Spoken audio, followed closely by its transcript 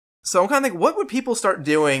So I'm kind of thinking, what would people start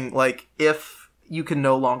doing, like, if you can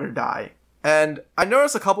no longer die? And I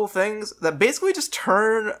noticed a couple things that basically just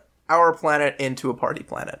turn our planet into a party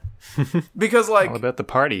planet. Because, like... All about the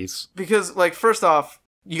parties. Because, like, first off,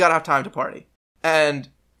 you gotta have time to party. And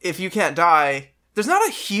if you can't die, there's not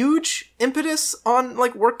a huge impetus on,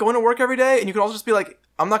 like, going to work every day. And you can also just be like,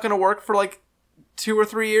 I'm not gonna work for, like, 2 or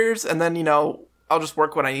 3 years, and then, you know, I'll just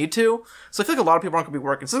work when I need to. So I feel like a lot of people aren't gonna be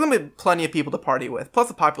working. So there's gonna be plenty of people to party with. Plus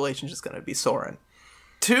the population's just gonna be soaring.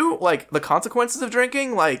 2, like, the consequences of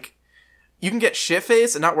drinking, like... You can get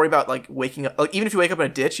shit-faced and not worry about, like, waking up. Like, even if you wake up in a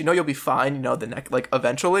ditch, you know you'll be fine, you know,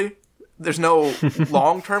 eventually. There's no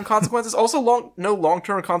long-term consequences. Also, no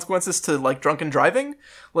long-term consequences to, like, drunken driving.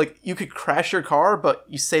 Like, you could crash your car, but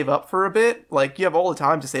you save up for a bit. Like, you have all the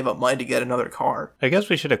time to save up money to get another car. I guess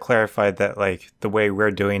we should have clarified that, like, the way we're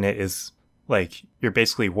doing it is, like, you're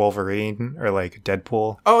basically Wolverine or, like,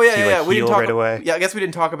 Deadpool. Oh, yeah, so you, yeah, like, we heal didn't talk right away. Yeah, I guess we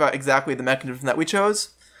didn't talk about exactly the mechanism that we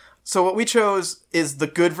chose. So what we chose is the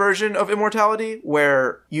good version of immortality,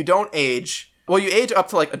 where you don't age. Well, you age up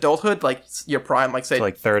to, like, adulthood, like, your prime, like, say, so,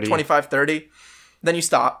 like 30. 25, 30. Then you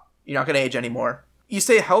stop. You're not going to age anymore. You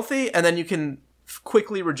stay healthy, and then you can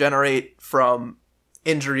quickly regenerate from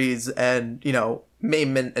injuries and, you know,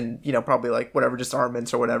 maimment and, you know, probably, like, whatever,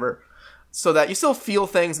 disarmaments or whatever. So that you still feel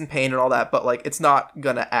things and pain and all that, but, like, it's not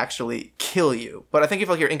going to actually kill you. But I think if,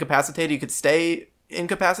 like, you're incapacitated, you could stay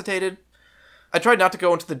incapacitated. I tried not to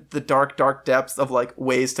go into the dark, dark depths of, like,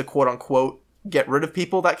 ways to quote-unquote get rid of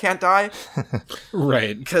people that can't die.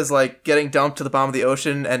 Right. Because, like, getting dumped to the bottom of the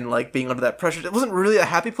ocean and, like, being under that pressure, it wasn't really a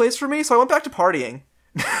happy place for me, so I went back to partying.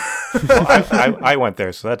 Well, I went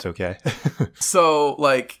there, so that's okay. So,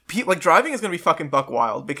 like, driving is going to be fucking buck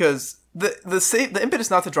wild, because the impetus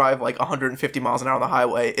not to drive, like, 150 miles an hour on the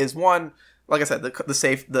highway is, one, like I said,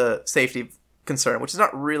 the safety concern, which is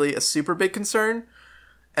not really a super big concern.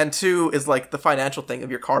 And 2 is, like, the financial thing of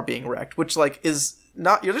your car being wrecked, which, like, is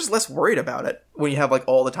not... You're just less worried about it when you have, like,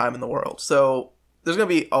 all the time in the world. So there's going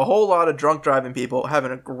to be a whole lot of drunk driving people having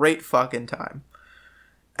a great fucking time.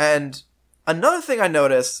 And another thing I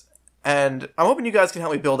noticed, and I'm hoping you guys can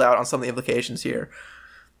help me build out on some of the implications here,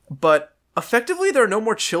 but effectively there are no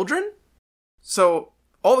more children. So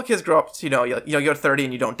all the kids grow up, you know, you're 30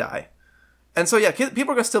 and you don't die. And so, yeah, people are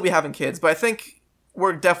going to still be having kids, but I think...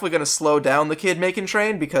 we're definitely going to slow down the kid-making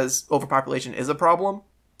train because overpopulation is a problem.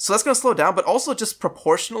 So that's going to slow down, but also just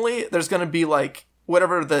proportionally, there's going to be, like,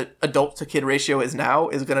 whatever the adult-to-kid ratio is now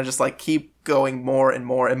is going to just, like, keep going more and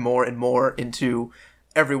more and more and more into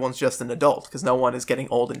everyone's just an adult because no one is getting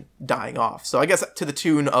old and dying off. So I guess to the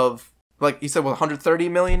tune of, like you said, 130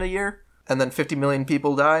 million a year? And then 50 million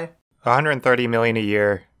people die? 130 million a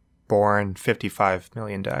year, born, 55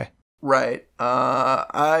 million die. Right.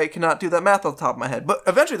 I cannot do that math off the top of my head. But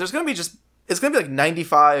eventually there's going to be it's going to be like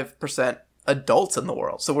 95% adults in the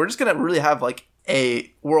world. So we're just going to really have like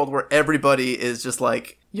a world where everybody is just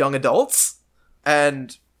like young adults.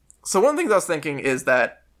 And so one of the things I was thinking is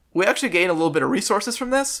that we actually gain a little bit of resources from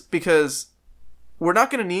this because we're not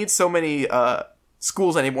going to need so many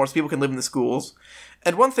schools anymore so people can live in the schools.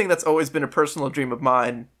 And one thing that's always been a personal dream of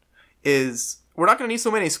mine is we're not going to need so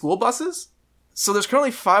many school buses. So there's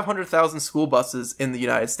currently 500,000 school buses in the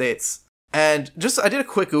United States. And I did a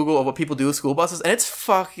quick Google of what people do with school buses, and it's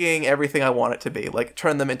fucking everything I want it to be. Like,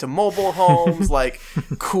 turn them into mobile homes, like,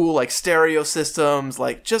 cool, like, stereo systems,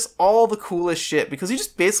 like, just all the coolest shit. Because you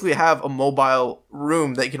just basically have a mobile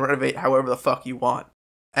room that you can renovate however the fuck you want.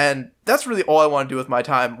 And that's really all I want to do with my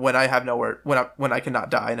time when I have nowhere, when I cannot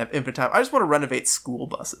die and have infinite time. I just want to renovate school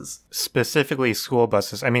buses. Specifically school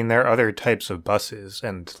buses. I mean, there are other types of buses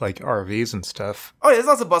and, like, RVs and stuff. Oh, yeah, there's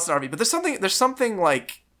lots of buses and RV, but there's something,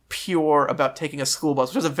 like, pure about taking a school bus,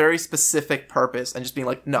 which has a very specific purpose, and just being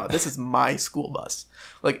like, no, this is my school bus.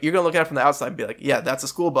 Like, you're going to look at it from the outside and be like, yeah, that's a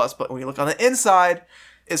school bus, but when you look on the inside,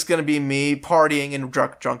 it's going to be me partying and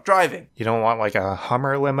drunk driving. You don't want, like, a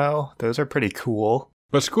Hummer limo? Those are pretty cool.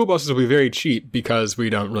 But school buses will be very cheap because we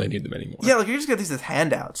don't really need them anymore. Yeah, like, you just get these as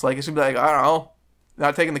handouts. Like, it should be like, I don't know,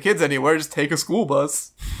 not taking the kids anywhere, just take a school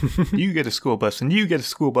bus. You get a school bus, and you get a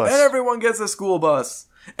school bus. And everyone gets a school bus.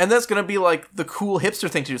 And that's going to be, like, the cool hipster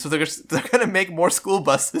thing to do. So they're going to make more school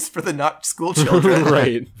buses for the not school children.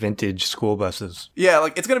 Right. Vintage school buses. Yeah,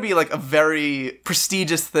 like, it's going to be, like, a very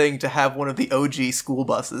prestigious thing to have one of the OG school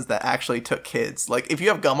buses that actually took kids. Like, if you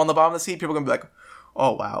have gum on the bottom of the seat, people are going to be like,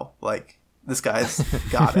 oh, wow, like, this guy's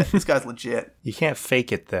got it. This guy's legit. You can't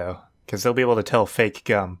fake it, though, because they'll be able to tell fake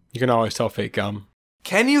gum. You can always tell fake gum.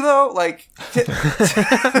 Can you though? Like, I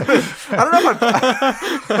don't know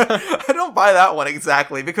if I don't buy that one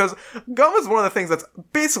exactly, because gum is one of the things that's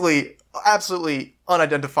basically absolutely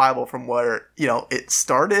unidentifiable from where, you know, it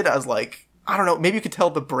started as like, I don't know, maybe you could tell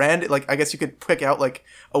the brand, like, I guess you could pick out like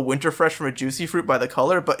a winter fresh from a juicy fruit by the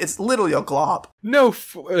color, but it's literally a glob. No,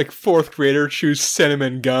 like fourth grader choose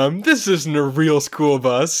cinnamon gum. This isn't a real school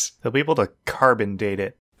bus. They'll be able to carbon date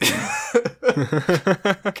it.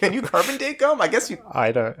 Can you carbon date gum? I guess you.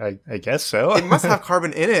 I guess so. It must have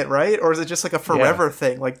carbon in it, right? Or is it just like a forever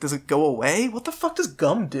thing? Like, does it go away? What the fuck does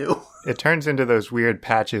gum do? It turns into those weird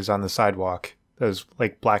patches on the sidewalk. Those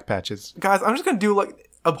like black patches. Guys, I'm just gonna do like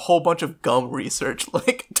a whole bunch of gum research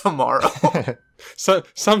like tomorrow. So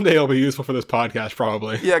someday it'll be useful for this podcast,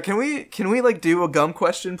 probably. Yeah, can we like do a gum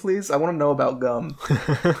question, please? I want to know about gum,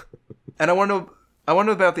 and I want to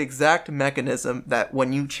know about the exact mechanism that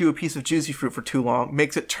when you chew a piece of juicy fruit for too long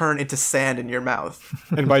makes it turn into sand in your mouth.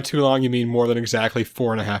 And by too long, you mean more than exactly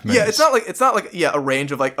 4.5 minutes. Yeah, it's not like a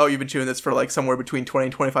range of like, oh, you've been chewing this for like somewhere between 20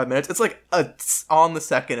 and 25 minutes. It's like on the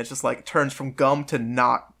second, it's just like turns from gum to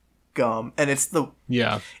not gum, and it's the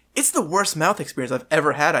worst mouth experience I've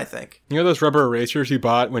ever had, I think. You know those rubber erasers you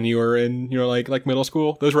bought when you were in, you know, like middle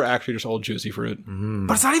school? Those were actually just old juicy fruit. Mm.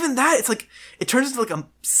 But it's not even that. It's like, it turns into like a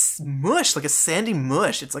mush, like a sandy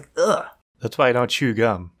mush. It's like, ugh. That's why I don't chew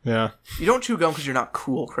gum. Yeah. You don't chew gum because you're not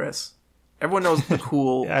cool, Chris. Everyone knows the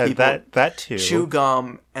cool people that too. chew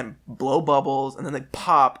gum and blow bubbles, and then they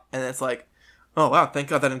pop, and it's like, oh wow, thank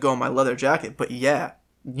God that didn't go on my leather jacket. But yeah,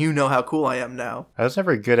 you know how cool I am now. I was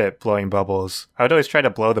never good at blowing bubbles. I would always try to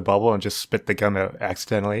blow the bubble and just spit the gum out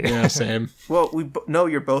accidentally. Yeah, same. Well, we know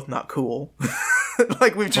you're both not cool.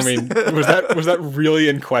 Like we've just. I mean, was that really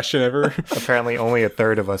in question ever? Apparently, only a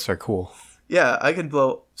third of us are cool. Yeah, I can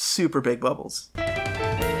blow super big bubbles.